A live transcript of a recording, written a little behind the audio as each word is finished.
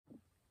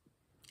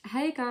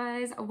Hey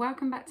guys,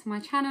 welcome back to my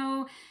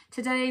channel.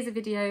 Today's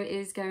video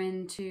is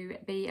going to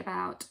be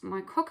about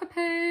my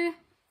Cockapoo.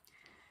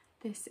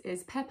 This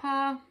is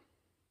Pepper.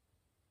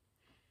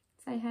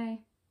 Say hey.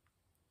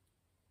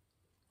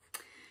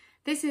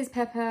 This is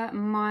Pepper,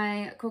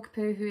 my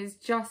Cockapoo, who is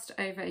just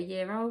over a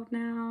year old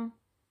now.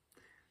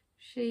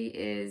 She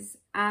is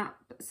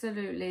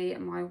absolutely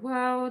my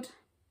world.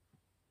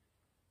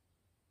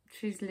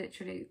 She's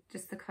literally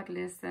just the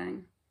cuddliest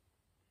thing.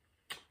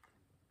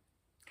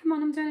 Come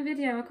on, I'm doing a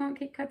video. I can't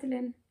keep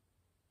cuddling.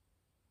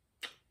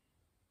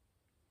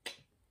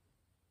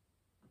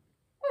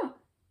 What?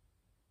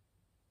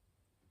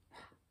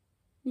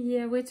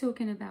 Yeah, we're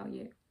talking about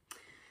you.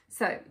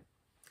 So,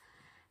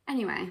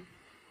 anyway,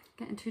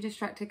 getting too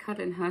distracted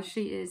cuddling her.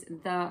 She is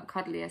the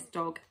cuddliest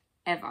dog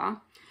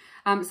ever.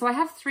 So I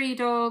have 3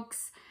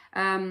 dogs.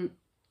 I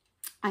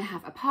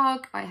have a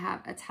pug, I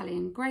have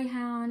Italian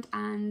greyhound,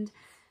 and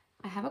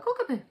I have a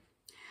Cockapoo.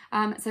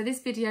 So this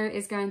video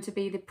is going to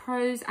be the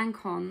pros and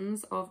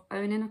cons of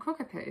owning a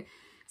Cockapoo.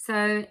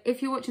 So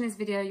if you're watching this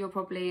video, you're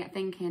probably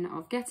thinking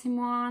of getting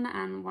one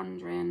and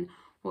wondering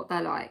what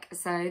they're like.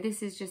 So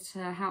this is just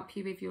to help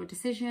you with your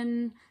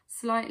decision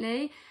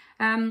slightly.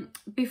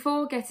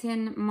 Before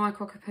getting my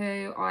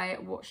Cockapoo, I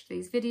watched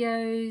these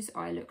videos,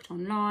 I looked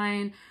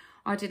online,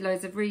 I did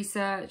loads of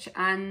research,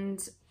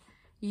 and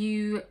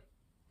you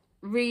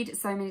read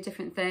so many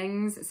different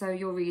things. So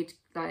you'll read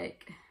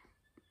like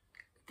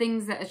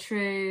things that are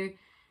true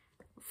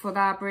for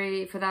their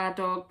breed, for their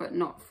dog, but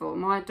not for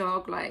my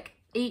dog. Like,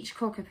 each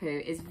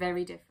Cockapoo is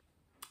very different.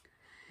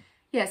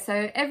 Yeah,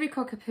 so every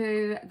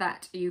Cockapoo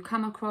that you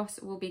come across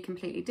will be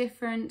completely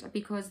different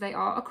because they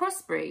are a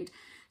crossbreed.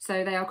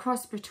 So they are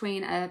crossed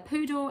between a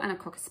poodle and a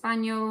cocker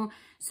spaniel.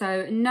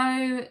 So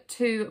no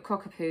 2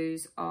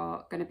 Cockapoos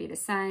are going to be the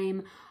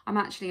same. I'm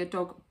actually a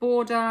dog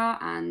boarder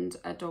and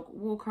a dog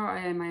walker.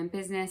 I own my own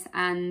business,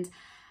 and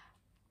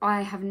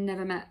I have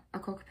never met a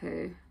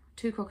Cockapoo,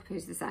 2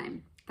 Cockapoos the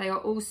same. They are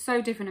all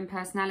so different in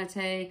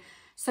personality,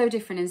 so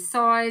different in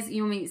size.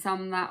 You'll meet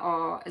some that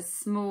are as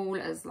small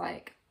as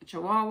like a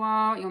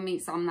Chihuahua. You'll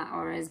meet some that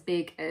are as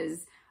big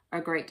as a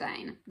Great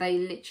Dane. They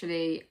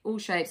literally all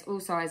shapes,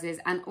 all sizes,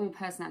 and all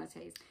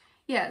personalities.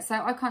 Yeah,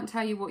 so I can't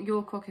tell you what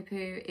your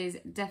Cockapoo is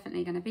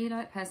definitely going to be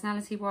like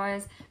personality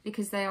wise,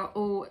 because they are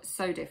all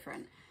so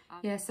different.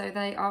 Yeah, so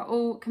they are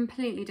all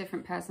completely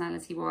different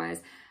personality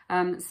wise.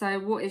 So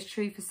what is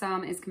true for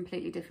some is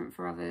completely different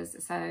for others.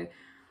 So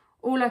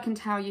all I can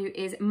tell you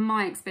is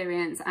my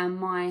experience and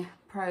my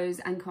pros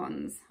and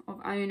cons of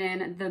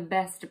owning the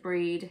best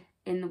breed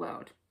in the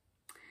world.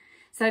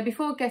 So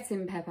before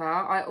getting Pepper,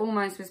 I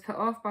almost was put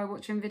off by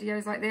watching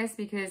videos like this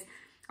because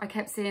I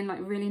kept seeing like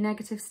really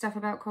negative stuff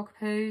about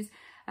Cockapoos.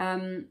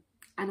 And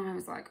I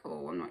was like,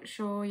 oh, I'm not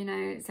sure, you know,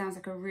 it sounds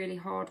like a really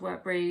hard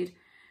work breed.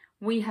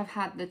 We have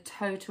had the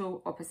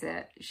total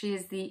opposite. She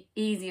is the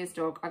easiest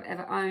dog I've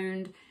ever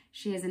owned.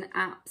 She is an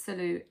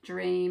absolute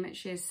dream.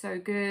 She is so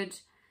good.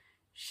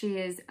 She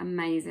is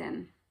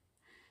amazing.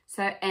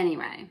 So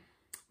anyway,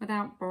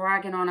 without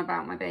bragging on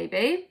about my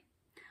baby,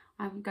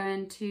 I'm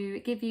going to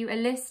give you a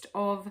list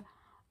of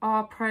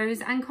our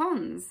pros and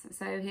cons.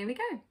 So here we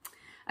go.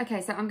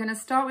 Okay, so I'm going to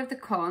start with the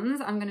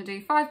cons. I'm going to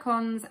do 5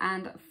 cons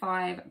and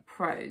 5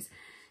 pros.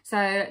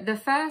 So the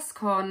first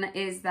con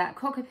is that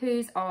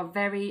Cockapoos are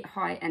very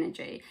high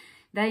energy.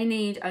 They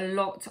need a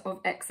lot of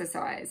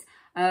exercise.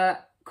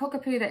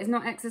 Cockapoo that is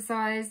not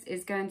exercised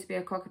is going to be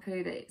a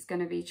Cockapoo that is going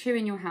to be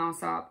chewing your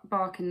house up,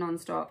 barking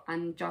non-stop,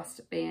 and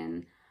just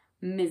being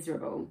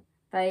miserable.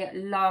 They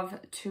love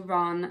to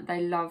run,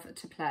 they love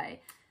to play.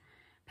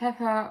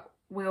 Pepper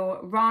will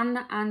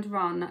run and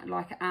run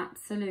like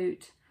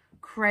absolute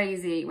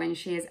crazy when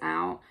she is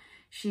out.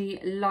 She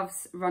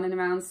loves running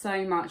around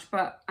so much,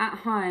 but at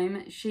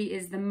home, she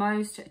is the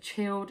most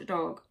chilled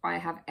dog I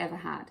have ever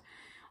had.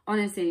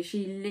 Honestly,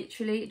 she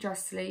literally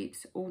just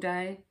sleeps all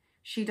day.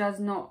 She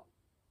doesn't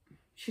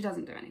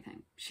do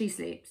anything. She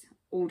sleeps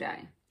all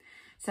day.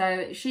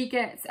 So she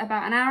gets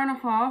about an hour and a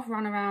half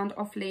run around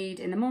off lead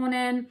in the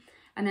morning,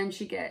 and then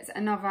she gets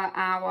another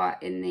hour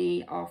in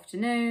the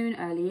afternoon,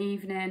 early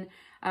evening.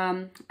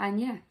 And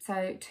yeah,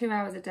 so 2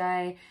 hours a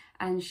day,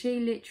 and she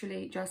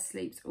literally just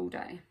sleeps all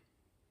day,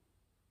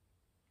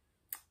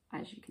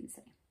 as you can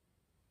see.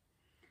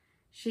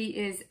 She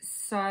is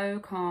so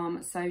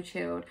calm, so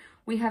chilled.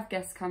 We have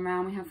guests come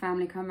round, we have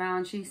family come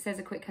round. She says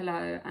a quick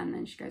hello and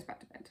then she goes back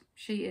to bed.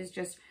 She is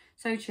just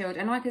so chilled.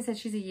 And like I said,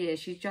 she's a year.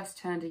 She's just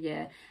turned a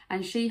year.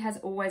 And she has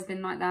always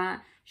been like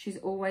that. She's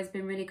always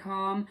been really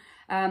calm.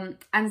 And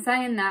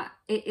saying that,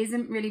 it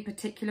isn't really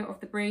particular of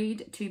the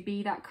breed to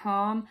be that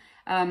calm.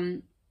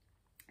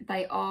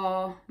 They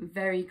are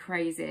very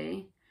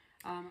crazy.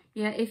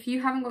 Yeah, if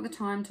you haven't got the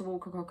time to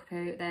walk a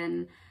Cockapoo,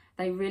 then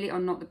they really are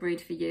not the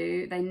breed for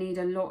you. They need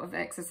a lot of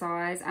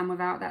exercise, and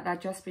without that,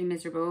 they'd just be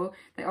miserable.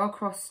 They are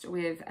crossed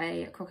with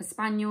a cocker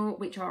spaniel,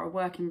 which are a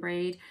working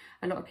breed.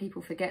 A lot of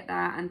people forget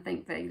that and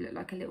think they look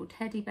like a little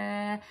teddy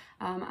bear,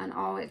 and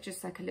oh, it's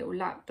just like a little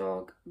lap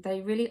dog.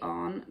 They really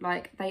aren't.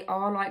 Like, they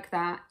are like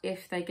that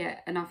if they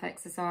get enough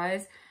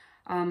exercise.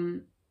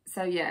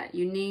 So yeah,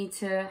 you need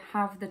to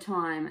have the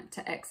time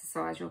to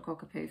exercise your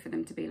Cockapoo for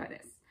them to be like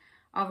this.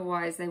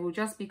 Otherwise, they will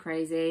just be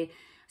crazy.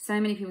 So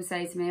many people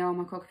say to me, oh,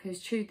 my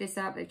Cockapoo's chewed this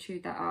up, they've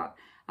chewed that up.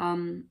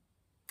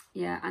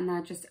 Yeah, and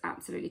they're just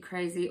absolutely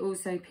crazy.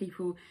 Also,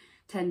 people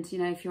tend to,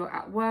 you know, if you're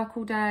at work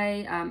all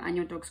day and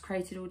your dog's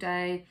crated all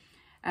day,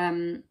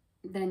 then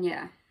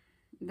yeah,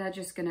 they're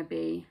just going to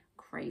be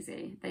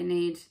crazy. They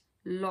need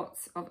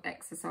lots of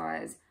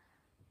exercise.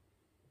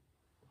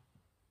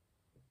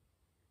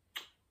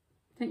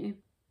 Don't you?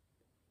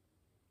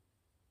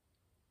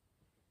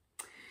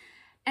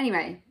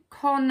 Anyway,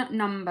 con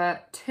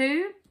number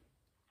 2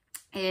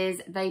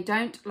 is they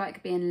don't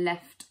like being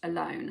left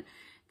alone.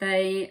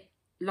 They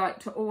like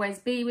to always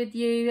be with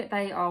you.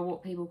 They are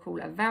what people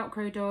call a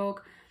Velcro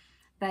dog.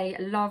 They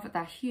love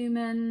their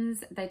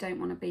humans. They don't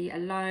want to be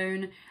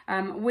alone.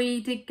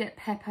 We did get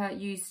Pepper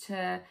used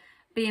to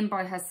being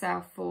by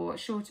herself for a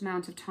short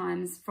amount of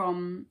times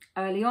from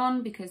early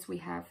on because we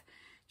have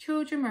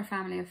children. We're a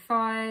family of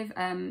 5.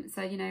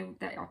 So, you know,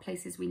 there are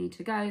places we need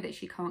to go that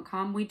she can't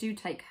come. We do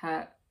take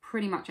her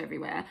pretty much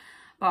everywhere.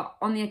 But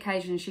on the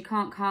occasion she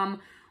can't come,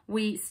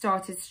 we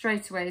started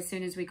straight away as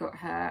soon as we got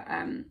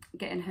her,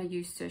 getting her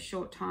used to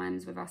short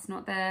times with us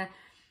not there.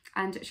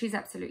 And she's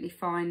absolutely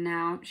fine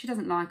now. She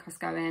doesn't like us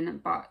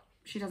going, but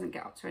she doesn't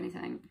get up to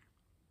anything.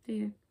 Do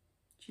you?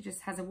 She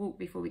just has a walk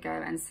before we go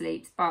and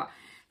sleeps. But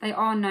they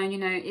are known, you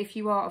know, if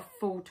you are a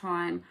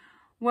full-time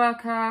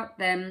worker,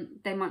 then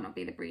they might not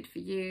be the breed for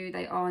you.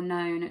 They are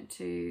known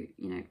to,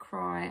 you know,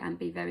 cry and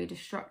be very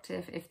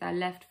destructive if they're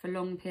left for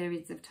long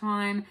periods of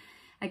time.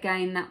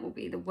 Again, that will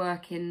be the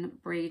working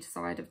breed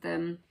side of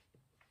them.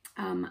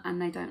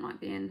 And they don't like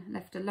being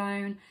left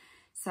alone.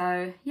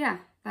 So yeah,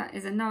 that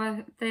is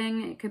another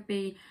thing. It could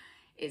be,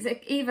 it's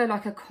either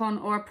like a con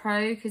or a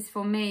pro, because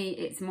for me,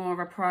 it's more of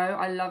a pro.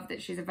 I love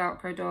that she's a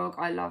Velcro dog.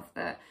 I love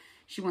that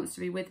she wants to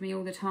be with me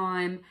all the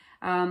time.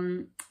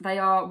 They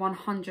are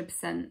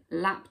 100%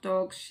 lap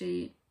dogs.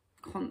 She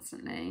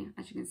constantly,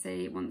 as you can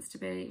see, wants to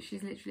be.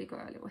 She's literally got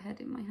her little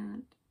head in my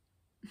hand.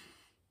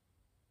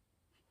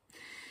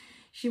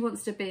 She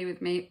wants to be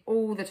with me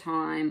all the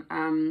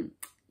time.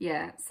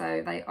 Yeah,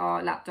 so they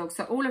are lap dogs.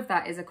 So all of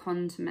that is a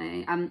con to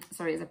me.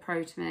 Sorry, is a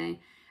pro to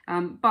me.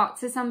 But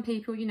to some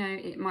people, you know,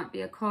 it might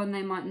be a con.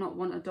 They might not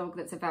want a dog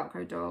that's a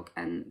Velcro dog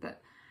and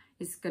that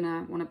is going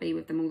to want to be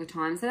with them all the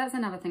time. So that's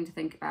another thing to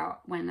think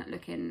about when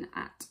looking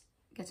at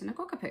getting a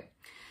Cockapoo.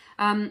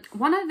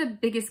 One of the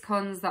biggest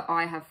cons that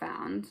I have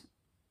found,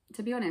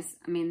 to be honest,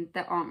 I mean,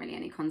 there aren't really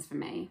any cons for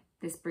me.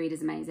 This breed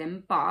is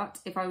amazing. But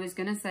if I was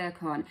going to say a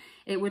con,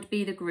 it would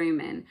be the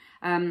grooming.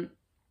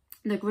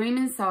 The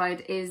grooming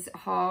side is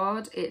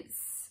hard,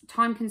 it's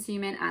time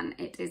consuming and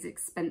it is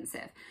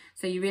expensive.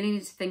 So you really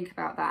need to think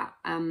about that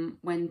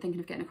when thinking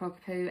of getting a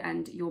Cockapoo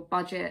and your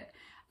budget.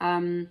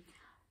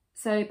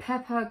 So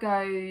Pepper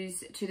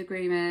goes to the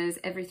groomers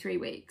every 3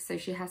 weeks. So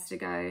she has to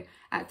go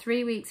at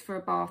 3 weeks for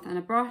a bath and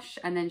a brush,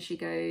 and then she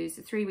goes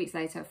 3 weeks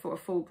later for a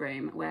full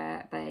groom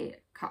where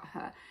they cut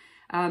her.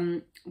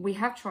 We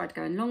have tried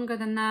going longer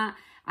than that,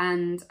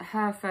 and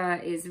her fur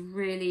is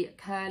really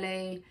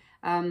curly.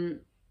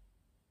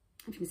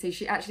 If you can see,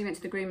 she actually went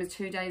to the groomers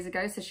 2 days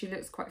ago, so she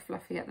looks quite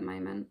fluffy at the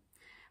moment.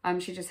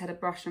 She just had a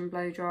brush and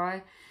blow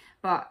dry.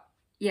 But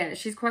yeah,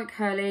 she's quite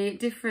curly.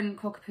 Different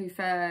Cockapoo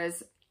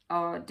furs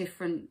are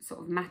different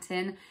sort of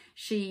matting.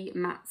 She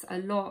mats a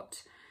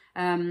lot.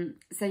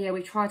 So yeah,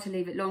 we try to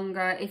leave it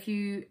longer. If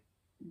you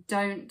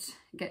don't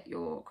get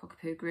your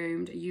Cockapoo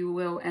groomed, you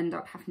will end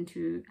up having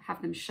to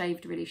have them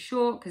shaved really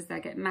short because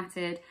they get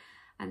matted.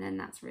 And then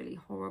that's really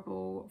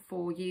horrible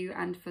for you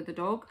and for the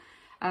dog.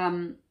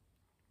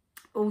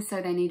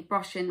 Also, they need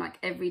brushing like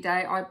every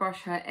day. I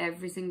brush her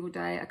every single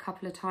day, a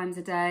couple of times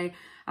a day.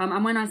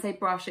 And when I say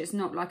brush, it's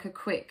not like a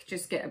quick,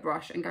 just get a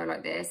brush and go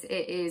like this.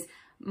 It is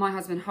my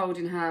husband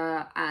holding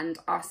her and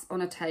us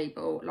on a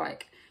table.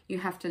 Like, you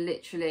have to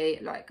literally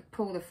like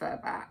pull the fur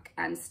back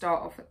and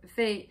start off at the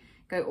feet,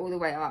 go all the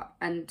way up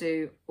and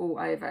do all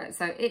over.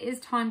 So it is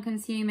time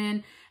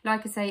consuming.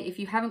 Like I say, if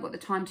you haven't got the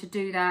time to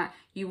do that,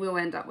 you will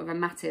end up with a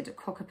matted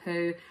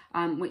Cockapoo,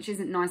 which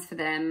isn't nice for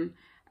them.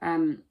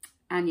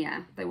 And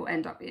yeah, they will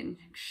end up being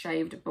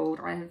shaved bald.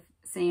 I have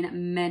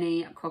seen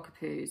many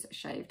Cockapoos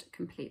shaved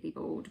completely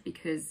bald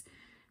because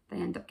they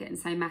end up getting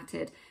so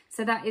matted.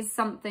 So that is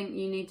something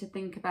you need to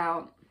think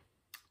about.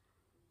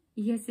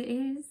 Yes, it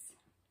is.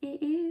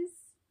 It is.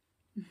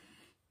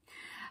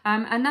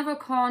 Another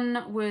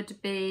con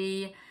would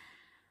be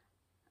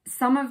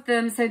some of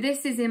them. So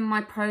this is in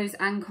my pros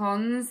and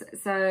cons.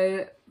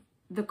 So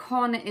the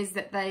con is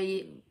that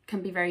they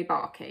can be very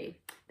barky.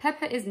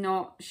 Pepper is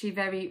not. She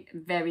very,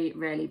 very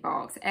rarely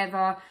barks,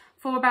 ever.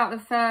 For about the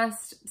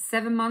first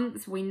 7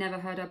 months, we never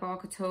heard her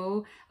bark at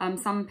all.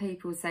 Some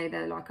people say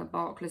they're like a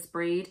barkless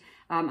breed.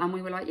 And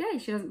we were like, yeah,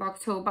 she doesn't bark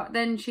at all. But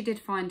then she did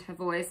find her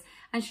voice.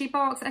 And she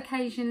barks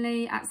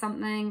occasionally at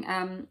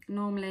something.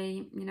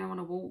 Normally, you know, on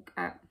a walk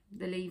at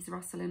the leaves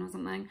rustling or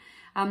something.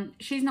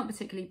 She's not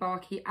particularly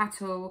barky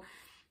at all.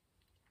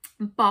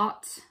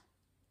 But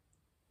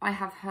I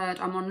have heard,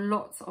 I'm on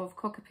lots of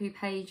Cockapoo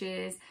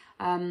pages,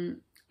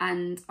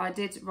 And I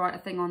did write a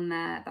thing on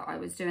there that I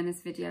was doing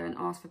this video and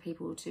asked for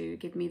people to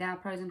give me their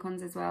pros and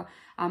cons as well.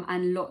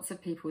 And lots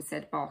of people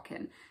said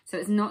barking. So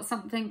it's not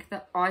something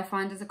that I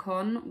find as a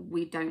con.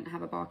 We don't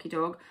have a barky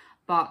dog,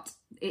 but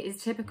it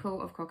is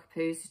typical of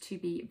Cockapoos to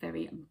be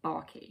very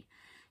barky.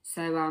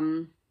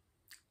 So,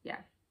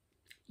 yeah,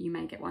 you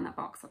may get one that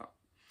barks a lot.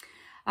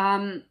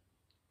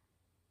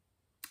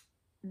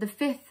 The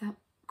fifth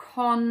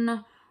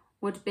con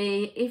would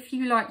be if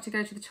you like to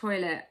go to the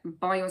toilet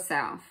by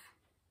yourself,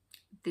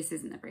 this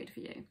isn't the breed for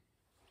you.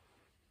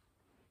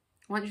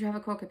 Once you have a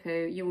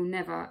Cockapoo, you will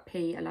never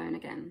pee alone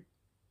again.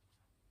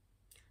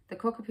 The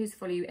Cockapoos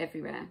follow you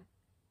everywhere,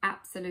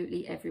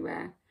 absolutely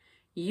everywhere.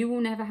 You will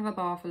never have a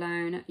bath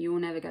alone. You will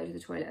never go to the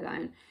toilet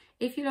alone.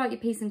 If you like your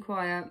peace and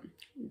quiet,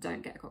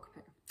 don't get a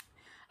Cockapoo.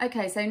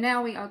 Okay, so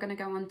now we are going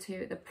to go on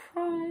to the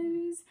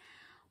pros.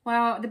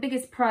 Well, the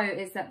biggest pro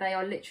is that they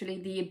are literally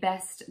the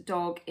best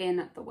dog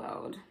in the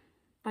world.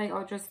 They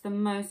are just the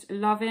most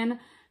loving,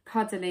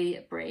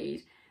 cuddly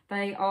breed.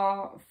 They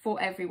are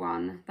for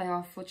everyone. They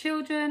are for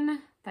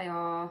children, they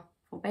are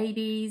for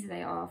babies,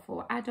 they are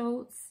for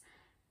adults,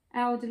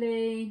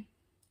 elderly,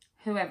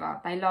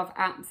 whoever. They love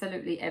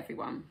absolutely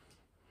everyone.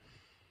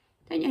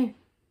 Don't you?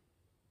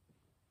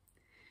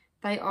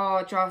 They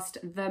are just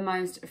the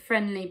most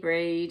friendly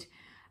breed.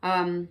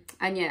 And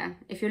yeah,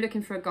 if you're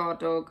looking for a guard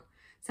dog,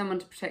 someone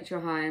to protect your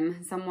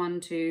home, someone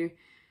to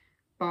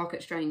bark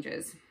at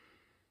strangers,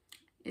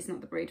 it's not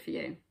the breed for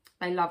you.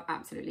 They love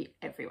absolutely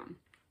everyone.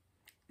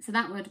 So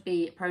that would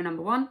be pro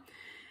number one.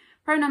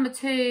 Pro number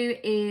two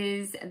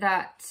is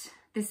that,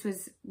 this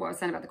was what I was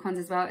saying about the cons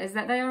as well, is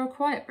that they are a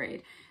quiet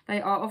breed. They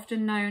are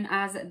often known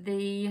as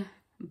the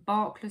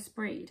barkless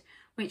breed,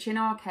 which in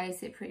our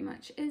case, it pretty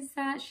much is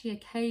that. She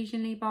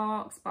occasionally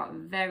barks, but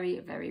very,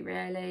 very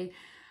rarely.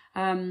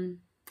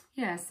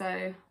 Yeah,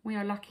 so we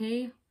are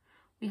lucky.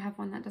 We have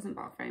one that doesn't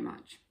bark very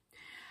much.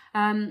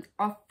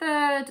 Our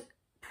third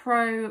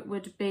pro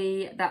would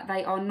be that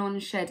they are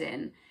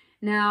non-shedding.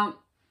 Now,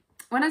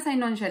 when I say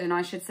non-shedding,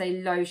 I should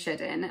say low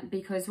shedding,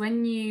 because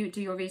when you do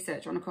your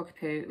research on a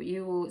Cockapoo,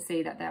 you will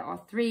see that there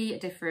are 3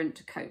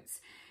 different coats.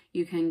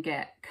 You can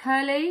get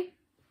curly,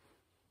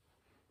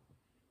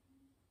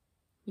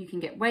 you can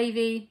get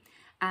wavy,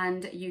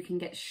 and you can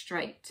get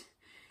straight.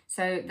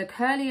 So the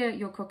curlier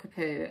your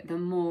Cockapoo, the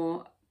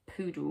more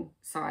poodle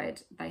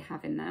side they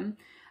have in them,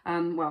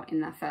 well,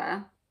 in their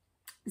fur.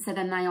 So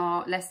then they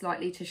are less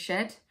likely to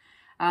shed.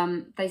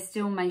 They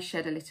still may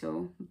shed a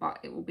little, but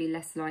it will be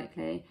less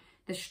likely.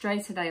 The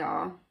straighter they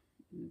are,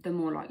 the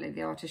more likely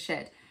they are to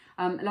shed.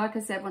 Like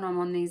I said, when I'm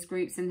on these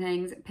groups and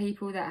things,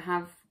 people that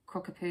have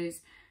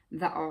Cockapoos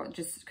that are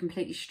just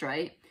completely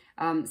straight,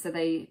 so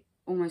they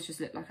almost just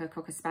look like a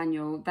Cocker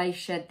Spaniel, they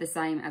shed the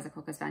same as a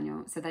Cocker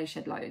Spaniel, so they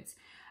shed loads.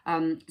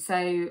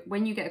 So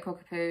when you get a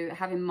Cockapoo,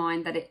 have in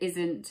mind that it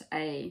isn't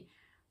a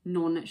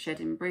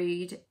non-shedding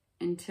breed.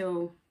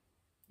 Until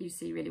you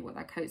see really what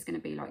that coat's going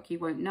to be like, you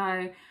won't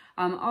know.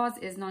 Ours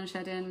is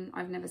non-shedding.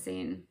 I've never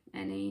seen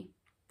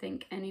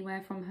anything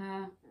anywhere from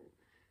her.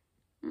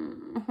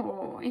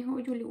 Oh, I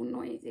heard your little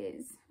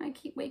noises. I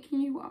keep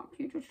waking you up.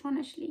 You're just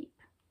trying to sleep.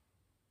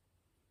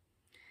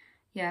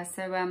 Yeah,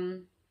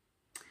 so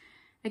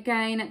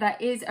again,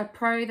 that is a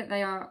pro that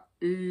they are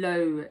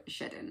low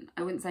shedding.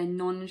 I wouldn't say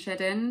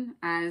non-shedding,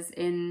 as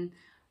in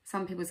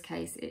some people's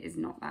case it is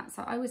not that.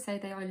 So I would say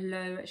they are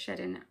low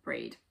shedding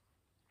breed.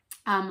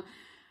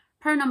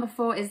 Pro number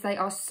 4 is they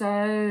are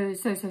so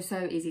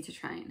easy to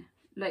train.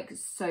 Like,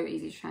 so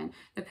easy to train.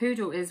 The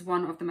poodle is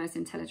one of the most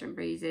intelligent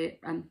breeds,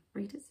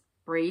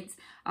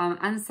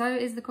 and so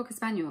is the Cocker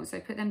Spaniel. So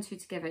put them two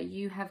together,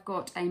 you have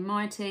got a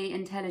mighty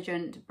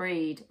intelligent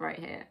breed right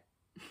here.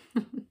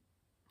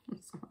 I'm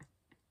sorry.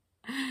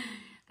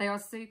 They are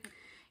super,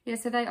 yeah,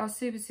 so they are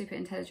super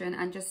intelligent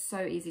and just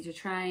so easy to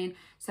train.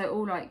 So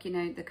all, like, you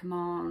know, the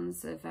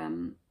commands of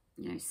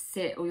you know,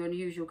 sit, or your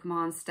usual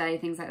commands, stay,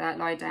 things like that,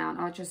 lie down,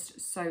 are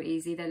just so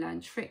easy. They learn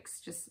tricks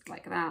just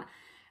like that.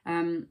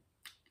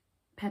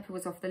 Pepper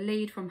was off the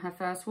lead from her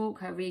first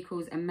walk. Her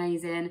recall's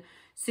amazing,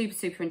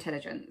 super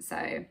intelligent.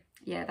 So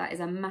yeah, that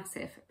is a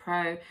massive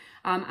pro.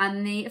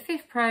 And the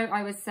 5th pro,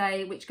 I would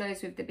say, which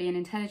goes with the being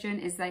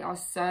intelligent, is they are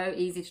so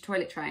easy to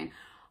toilet train.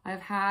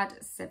 I've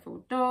had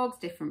several dogs,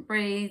 different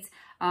breeds,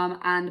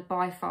 and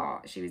by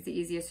far she was the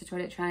easiest to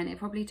toilet train. It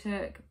probably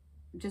took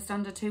just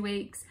under 2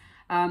 weeks.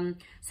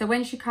 So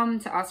when she come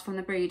to us from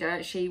the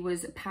breeder, she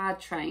was pad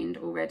trained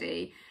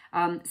already.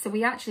 So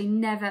we actually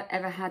never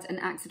ever had an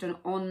accident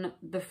on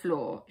the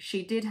floor.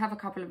 She did have a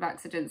couple of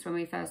accidents when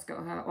we first got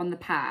her on the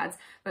pads,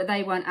 but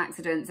they weren't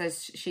accidents,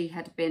 as she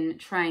had been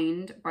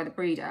trained by the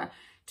breeder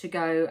to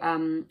go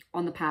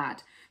on the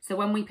pad. So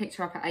when we picked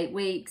her up at 8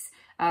 weeks,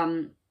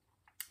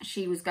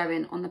 she was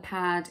going on the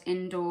pad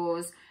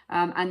indoors,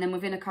 and then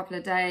within a couple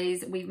of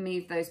days we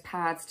moved those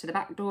pads to the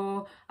back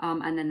door,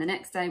 and then the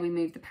next day we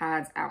moved the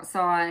pads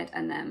outside,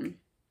 and then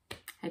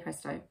hey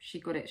presto, she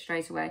got it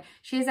straight away.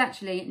 She has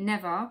actually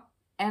never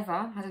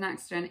ever had an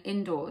accident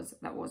indoors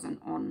that wasn't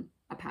on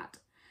a pad.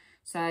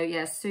 So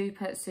yeah,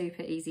 super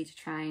easy to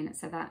train.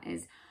 So that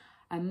is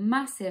a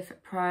massive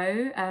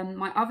pro.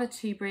 My other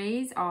two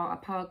breeds are a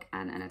pug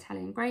and an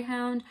Italian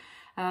greyhound.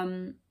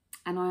 And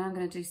I am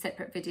going to do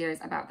separate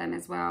videos about them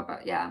as well.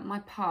 But yeah, my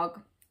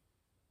pug,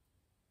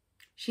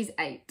 she's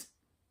 8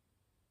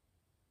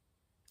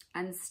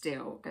 and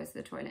still goes to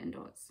the toilet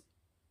indoors.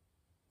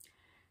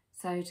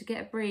 So to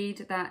get a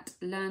breed that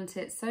learnt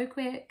it so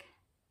quick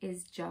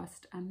is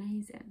just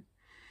amazing.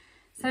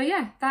 So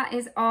yeah, that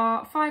is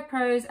our 5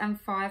 pros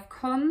and 5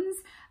 cons.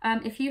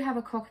 If you have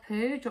a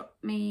Cockapoo, drop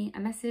me a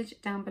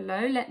message down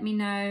below. Let me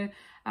know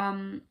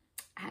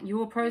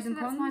your pros and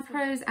cons. That's my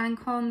pros and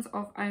cons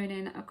of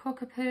owning a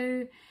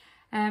Cockapoo.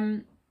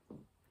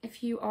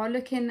 If you are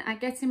looking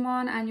at getting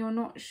one and you're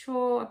not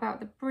sure about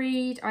the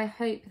breed, I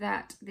hope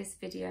that this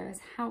video has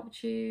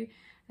helped you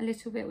a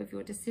little bit with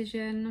your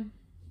decision.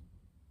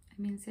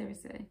 I mean,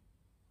 seriously.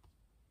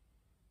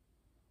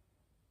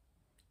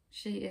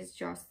 She is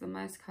just the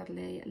most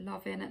cuddly,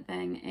 loving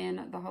thing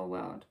in the whole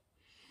world.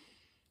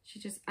 She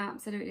just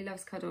absolutely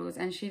loves cuddles,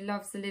 and she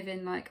loves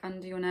living like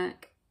under your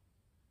neck.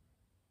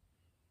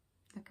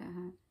 Look at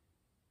her.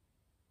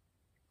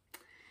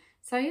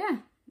 So yeah,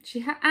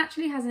 she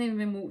actually hasn't even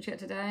been walked yet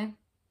today.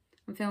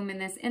 I'm filming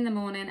this in the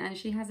morning and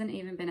she hasn't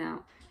even been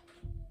out.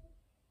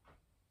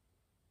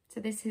 So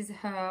this is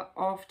her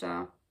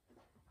after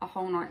a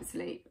whole night's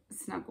sleep,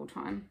 snuggle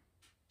time.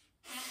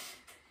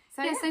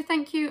 So yeah, so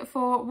thank you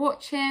for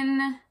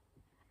watching,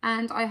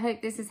 and I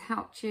hope this has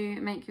helped you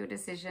make your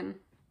decision.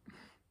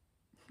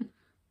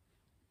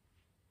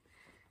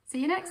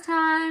 See you next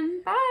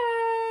time. Bye.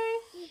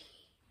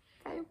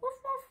 Okay, woof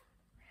woof.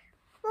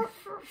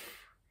 Woof woof.